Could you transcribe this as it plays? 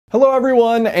Hello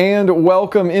everyone and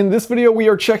welcome. In this video we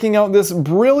are checking out this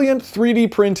brilliant 3D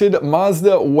printed Mazda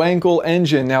Wankel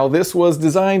engine. Now this was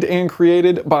designed and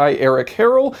created by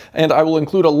Harrell, and I will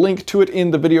include a link to it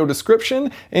in the video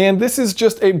description. And this is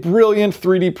just a brilliant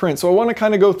 3D print. So I want to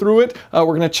kind of go through it. We're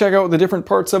going to check out the different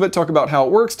parts of it, talk about how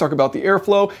it works, talk about the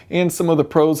airflow and some of the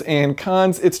pros and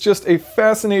cons. It's just a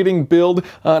fascinating build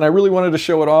and I really wanted to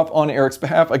show it off on Eric's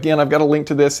behalf. Again, I've got a link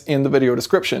to this in the video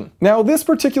description. Now this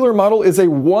particular model is a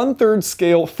 1/3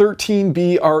 scale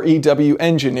 13B REW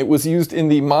engine. It was used in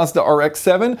the Mazda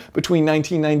RX-7 between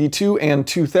 1992 and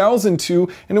 2002,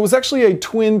 and it was actually a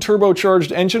twin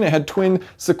turbocharged engine. It had twin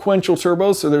sequential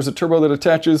turbos, so there's a turbo that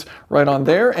attaches right on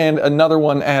there and another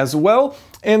one as well.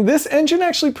 And this engine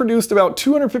actually produced about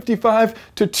 255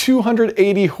 to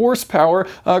 280 horsepower,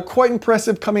 quite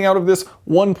impressive coming out of this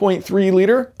 1.3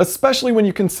 liter, especially when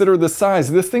you consider the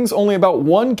size. This thing's only about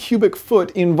 1 cubic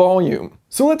foot in volume.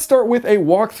 So let's start with a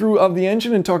walkthrough of the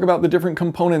engine and talk about the different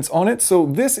components on it. So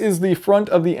this is the front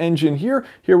of the engine here.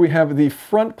 Here we have the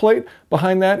front plate.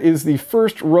 Behind that is the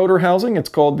first rotor housing. It's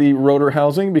called the rotor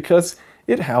housing because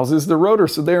it houses the rotor.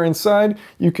 So there inside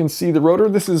you can see the rotor.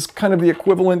 This is kind of the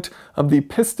equivalent of the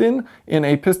piston in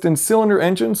a piston cylinder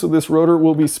engine. So this rotor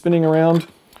will be spinning around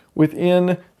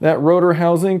within that rotor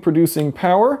housing producing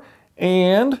power.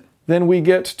 And then we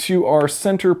get to our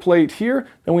center plate here.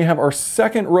 Then we have our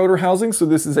second rotor housing. So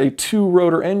this is a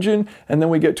two-rotor engine. And then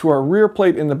we get to our rear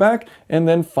plate in the back. And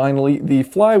then finally the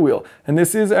flywheel. And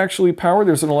this is actually power.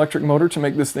 There's an electric motor to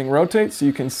make this thing rotate. So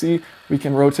you can see we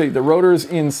can rotate the rotors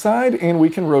inside and we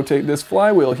can rotate this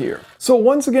flywheel here. So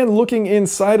once again, looking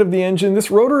inside of the engine,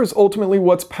 this rotor is ultimately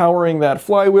what's powering that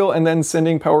flywheel and then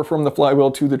sending power from the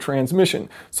flywheel to the transmission.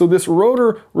 So this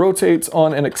rotor rotates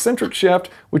on an eccentric shaft,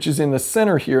 which is in the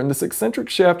center here. And this eccentric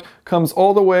shaft comes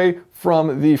all the way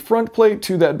from the front plate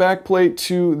to that back plate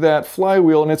to that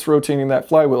flywheel, and it's rotating that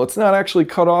flywheel. It's not actually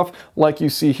cut off like you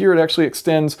see here. It actually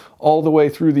extends all the way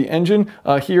through the engine.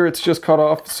 Here it's just cut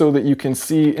off so that you can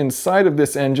see inside of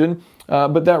this engine.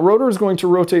 But that rotor is going to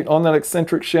rotate on that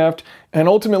eccentric shaft, and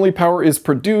ultimately power is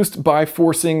produced by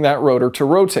forcing that rotor to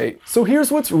rotate. So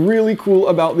here's what's really cool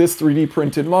about this 3D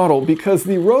printed model, because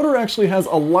the rotor actually has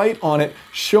a light on it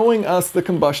showing us the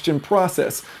combustion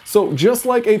process. So just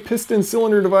like a piston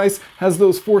cylinder device has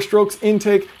those 4 strokes: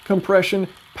 intake, compression,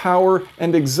 power,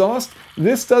 and exhaust,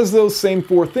 this does those same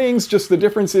 4 things, just the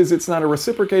difference is it's not a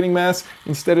reciprocating mass,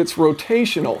 instead it's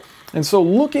rotational. And so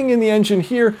looking in the engine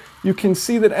here, you can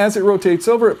see that as it rotates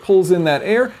over, it pulls in that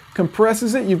air,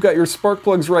 compresses it. You've got your spark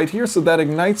plugs right here, so that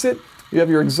ignites it. You have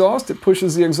your exhaust, it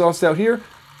pushes the exhaust out here,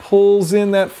 pulls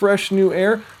in that fresh new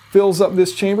air, fills up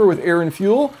this chamber with air and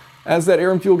fuel. As that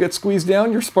air and fuel gets squeezed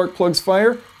down, your spark plugs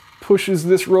fire, pushes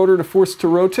this rotor to force to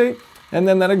rotate, and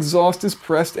then that exhaust is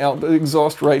pressed out the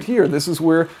exhaust right here. This is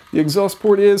where the exhaust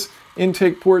port is.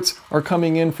 Intake ports are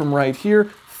coming in from right here,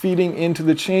 feeding into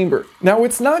the chamber. Now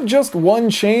it's not just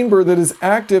one chamber that is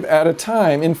active at a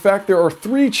time. In fact, there are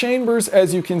 3 chambers,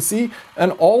 as you can see,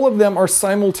 and all of them are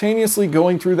simultaneously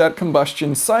going through that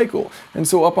combustion cycle. And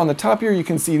so up on the top here you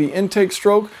can see the intake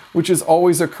stroke, which is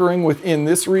always occurring within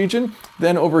this region.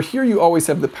 Then over here you always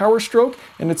have the power stroke,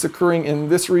 and it's occurring in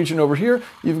this region over here.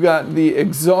 You've got the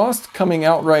exhaust coming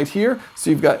out right here. So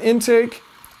you've got intake,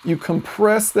 you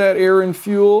compress that air and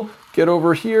fuel, get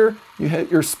over here, you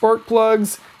hit your spark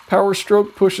plugs, power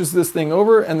stroke pushes this thing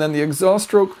over, and then the exhaust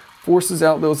stroke forces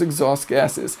out those exhaust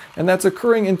gases. And that's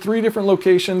occurring in 3 different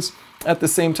locations at the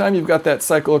same time. You've got that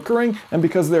cycle occurring, and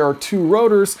because there are 2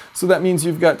 rotors, so that means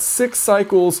you've got 6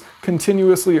 cycles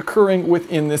continuously occurring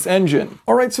within this engine.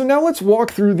 All right, so now let's walk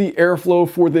through the airflow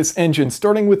for this engine,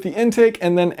 starting with the intake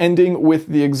and then ending with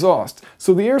the exhaust.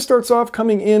 So the air starts off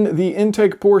coming in the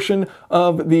intake portion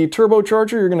of the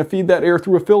turbocharger. You're going to feed that air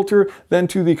through a filter, then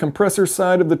to the compressor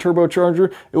side of the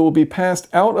turbocharger. It will be passed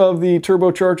out of the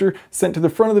turbocharger, sent to the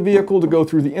front of the vehicle to go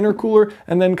through the intercooler,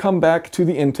 and then come back to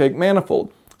the intake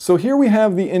manifold. So here we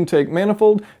have the intake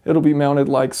manifold. It'll be mounted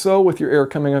like so, with your air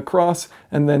coming across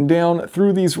and then down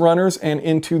through these runners and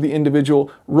into the individual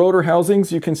rotor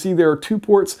housings. You can see there are 2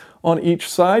 ports on each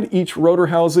side. Each rotor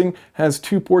housing has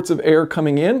 2 ports of air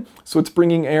coming in. So it's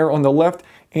bringing air on the left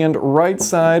and right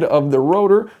side of the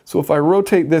rotor. So if I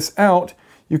rotate this out,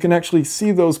 you can actually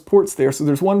see those ports there. So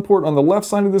there's 1 port on the left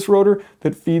side of this rotor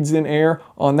that feeds in air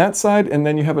on that side, and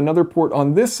then you have another port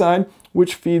on this side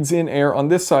which feeds in air on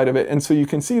this side of it. And so you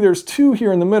can see there's 2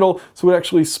 here in the middle, so it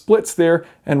actually splits there,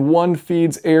 and 1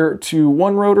 feeds air to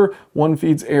one rotor, 1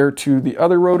 feeds air to the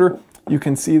other rotor. You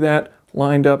can see that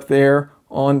lined up there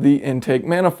on the intake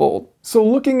manifold. So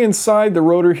looking inside the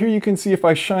rotor here, you can see if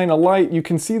I shine a light, you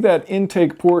can see that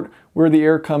intake port where the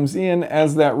air comes in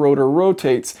as that rotor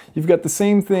rotates. You've got the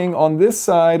same thing on this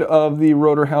side of the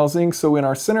rotor housing. So in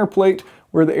our center plate,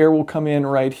 where the air will come in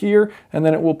right here, and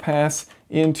then it will pass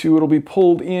into, it'll be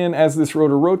pulled in as this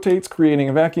rotor rotates, creating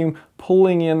a vacuum,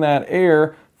 pulling in that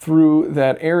air through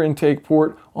that air intake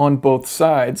port on both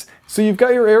sides. So you've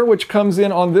got your air which comes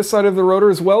in on this side of the rotor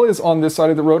as well as on this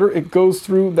side of the rotor. It goes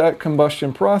through that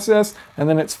combustion process and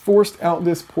then it's forced out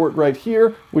this port right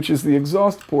here, which is the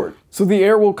exhaust port. So the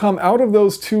air will come out of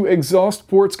those two exhaust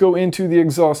ports, go into the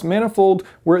exhaust manifold,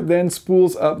 where it then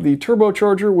spools up the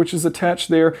turbocharger, which is attached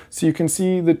there. So you can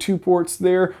see the two ports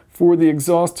there for the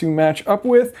exhaust to match up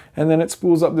with, and then it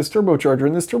spools up this turbocharger.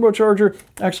 And this turbocharger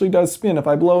actually does spin. If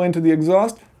I blow into the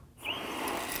exhaust,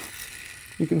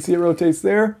 you can see it rotates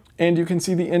there, and you can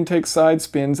see the intake side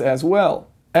spins as well.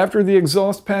 After the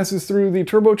exhaust passes through the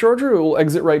turbocharger, it will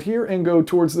exit right here and go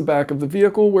towards the back of the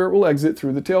vehicle where it will exit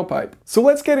through the tailpipe. So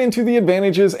let's get into the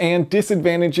advantages and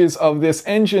disadvantages of this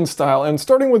engine style. And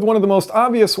starting with one of the most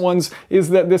obvious ones is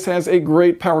that this has a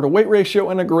great power to weight ratio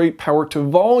and a great power to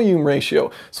volume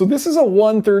ratio. So this is a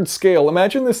 1/3 scale.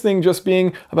 Imagine this thing just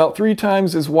being about 3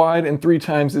 times as wide and 3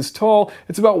 times as tall.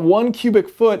 It's about 1 cubic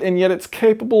foot, and yet it's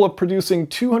capable of producing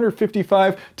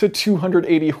 255 to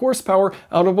 280 horsepower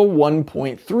out of a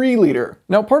 1.3 liter.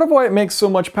 Now, part of why it makes so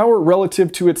much power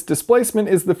relative to its displacement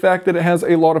is the fact that it has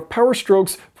a lot of power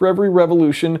strokes for every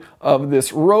revolution of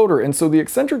this rotor. And so the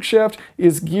eccentric shaft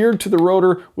is geared to the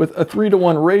rotor with a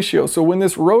 3-to-1 ratio. So when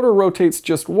this rotor rotates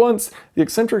just once, the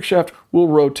eccentric shaft will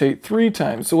rotate 3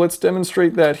 times. So let's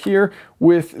demonstrate that here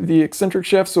with the eccentric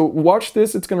shaft. So watch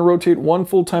this, it's going to rotate 1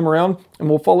 full time around, and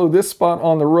we'll follow this spot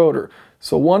on the rotor.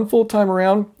 So 1 full time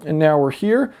around, and now we're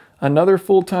here. Another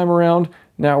full time around,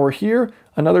 now we're here.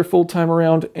 Another full time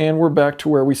around, and we're back to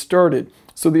where we started.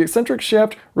 So the eccentric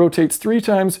shaft rotates 3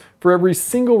 times for every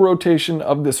single rotation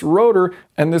of this rotor,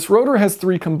 and this rotor has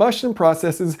 3 combustion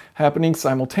processes happening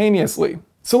simultaneously.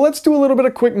 So let's do a little bit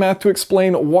of quick math to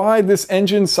explain why this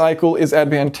engine cycle is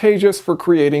advantageous for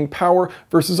creating power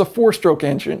versus a 4-stroke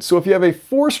engine. So if you have a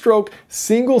 4-stroke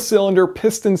single-cylinder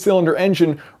piston cylinder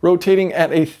engine rotating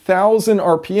at 1,000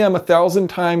 RPM, 1,000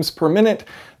 times per minute,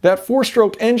 that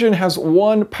 4-stroke engine has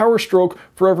 1 power stroke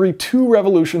for every 2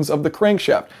 revolutions of the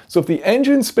crankshaft. So if the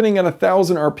engine's spinning at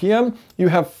 1,000 RPM, you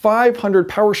have 500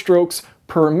 power strokes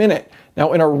per minute.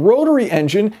 Now in a rotary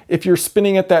engine, if you're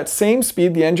spinning at that same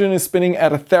speed, the engine is spinning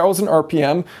at 1,000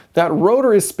 RPM, that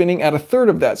rotor is spinning at 1/3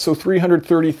 of that, so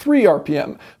 333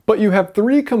 RPM. But you have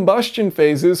 3 combustion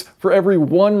phases for every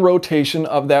 1 rotation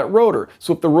of that rotor.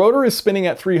 So if the rotor is spinning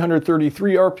at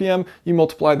 333 RPM, you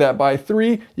multiply that by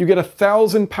 3, you get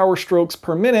 1,000 power strokes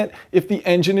per minute if the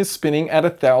engine is spinning at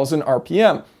 1,000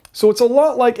 RPM. So it's a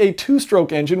lot like a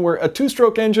 2-stroke engine, where a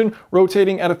 2-stroke engine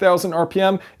rotating at 1,000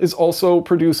 RPM is also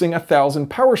producing 1,000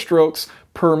 power strokes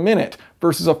per minute,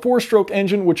 versus a 4-stroke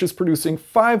engine which is producing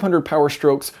 500 power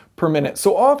strokes per minute.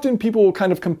 So often people will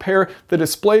kind of compare the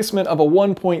displacement of a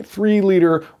 1.3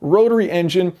 liter rotary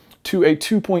engine to a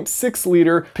 2.6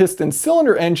 liter piston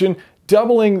cylinder engine,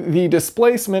 doubling the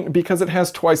displacement because it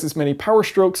has twice as many power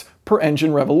strokes per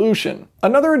engine revolution.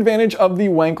 Another advantage of the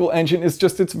Wankel engine is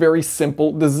just its very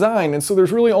simple design, and so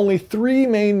there's really only 3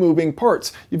 main moving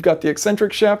parts. You've got the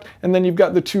eccentric shaft, and then you've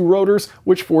got the 2 rotors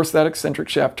which force that eccentric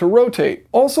shaft to rotate.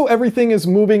 Also, everything is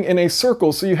moving in a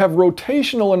circle, so you have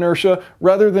rotational inertia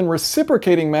rather than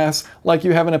reciprocating mass like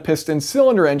you have in a piston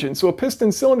cylinder engine. So a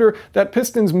piston cylinder, that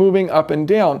piston's moving up and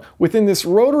down. Within this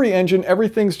rotary engine,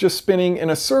 everything's just spinning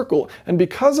in a circle, and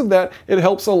because of that, it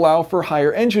helps allow for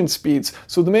higher engine speeds.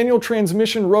 So the manual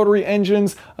transmission rotary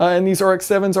engines and these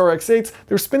RX-7s, RX-8s,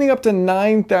 they're spinning up to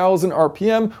 9,000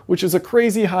 RPM, which is a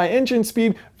crazy high engine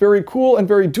speed, very cool and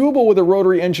very doable with a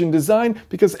rotary engine design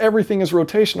because everything is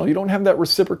rotational. You don't have that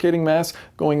reciprocating mass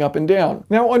going up and down.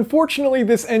 Now, unfortunately,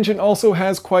 this engine also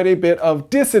has quite a bit of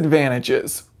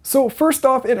disadvantages. So first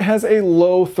off, it has a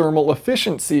low thermal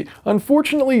efficiency.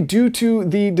 Unfortunately, due to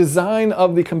the design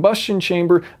of the combustion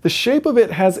chamber, the shape of it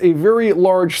has a very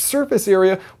large surface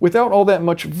area without all that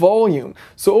much volume.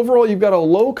 So overall, you've got a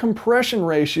low compression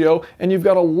ratio and you've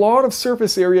got a lot of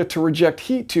surface area to reject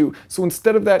heat to. So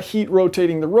instead of that heat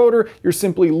rotating the rotor, you're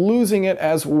simply losing it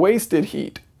as wasted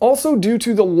heat. Also, due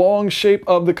to the long shape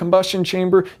of the combustion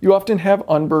chamber, you often have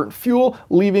unburnt fuel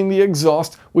leaving the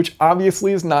exhaust, which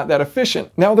obviously is not that efficient.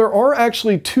 Now, there are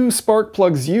actually 2 spark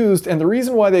plugs used, and the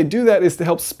reason why they do that is to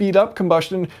help speed up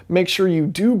combustion, make sure you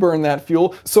do burn that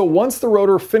fuel. So once the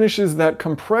rotor finishes that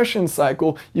compression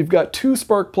cycle, you've got 2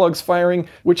 spark plugs firing,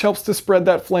 which helps to spread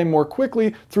that flame more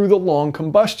quickly through the long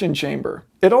combustion chamber.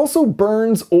 It also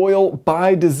burns oil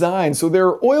by design. So there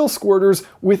are oil squirters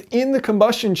within the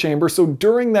combustion chamber. So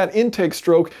during that intake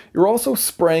stroke, you're also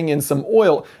spraying in some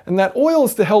oil. And that oil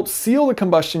is to help seal the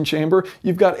combustion chamber.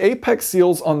 You've got apex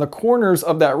seals on the corners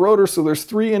of that rotor. So there's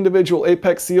 3 individual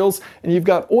apex seals, and you've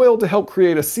got oil to help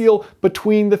create a seal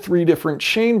between the 3 different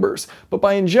chambers. But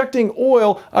by injecting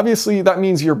oil, obviously that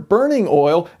means you're burning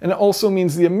oil, and it also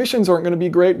means the emissions aren't going to be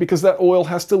great because that oil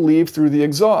has to leave through the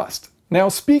exhaust. Now,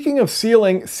 speaking of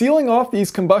sealing off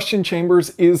these combustion chambers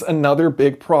is another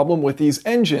big problem with these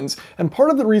engines. And part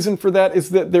of the reason for that is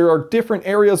that there are different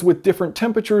areas with different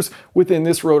temperatures within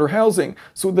this rotor housing.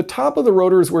 So the top of the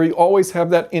rotor is where you always have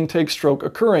that intake stroke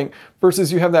occurring,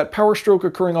 versus you have that power stroke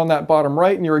occurring on that bottom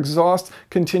right and your exhaust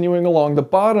continuing along the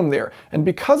bottom there. And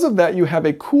because of that, you have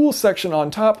a cool section on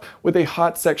top with a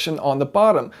hot section on the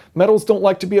bottom. Metals don't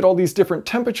like to be at all these different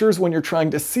temperatures when you're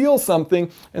trying to seal something,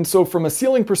 and so from a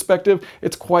sealing perspective,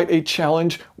 it's quite a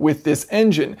challenge with this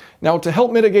engine. Now, to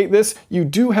help mitigate this, you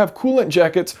do have coolant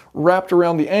jackets wrapped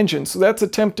around the engine. So that's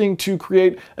attempting to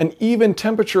create an even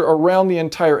temperature around the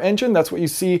entire engine. That's what you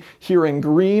see here in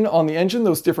green on the engine,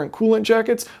 those different coolant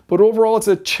jackets. But overall, it's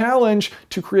a challenge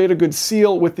to create a good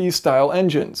seal with these style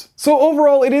engines. So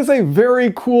overall, it is a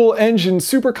very cool engine,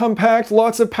 super compact,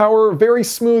 lots of power, very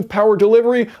smooth power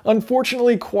delivery.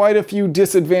 Unfortunately, quite a few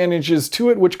disadvantages to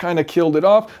it, which kind of killed it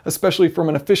off, especially from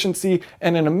an efficiency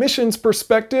and an emissions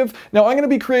perspective. Now, I'm going to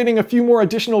be creating a few more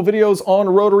additional videos on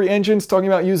rotary engines, talking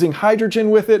about using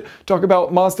hydrogen with it, talk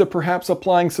about Mazda perhaps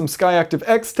applying some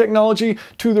skyactiv-x technology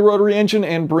to the rotary engine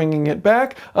and bringing it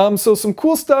back. So some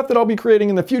cool stuff that I'll be creating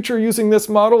in the future using this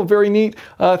model. Very neat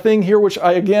thing here, which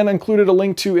I again included a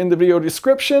link to in the video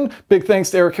description. Big thanks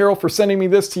to Harrell for sending me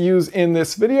this to use in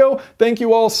this video. Thank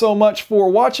you all so much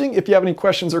for watching. If you have any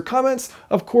questions or comments,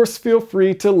 of course, feel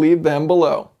free to leave them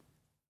below.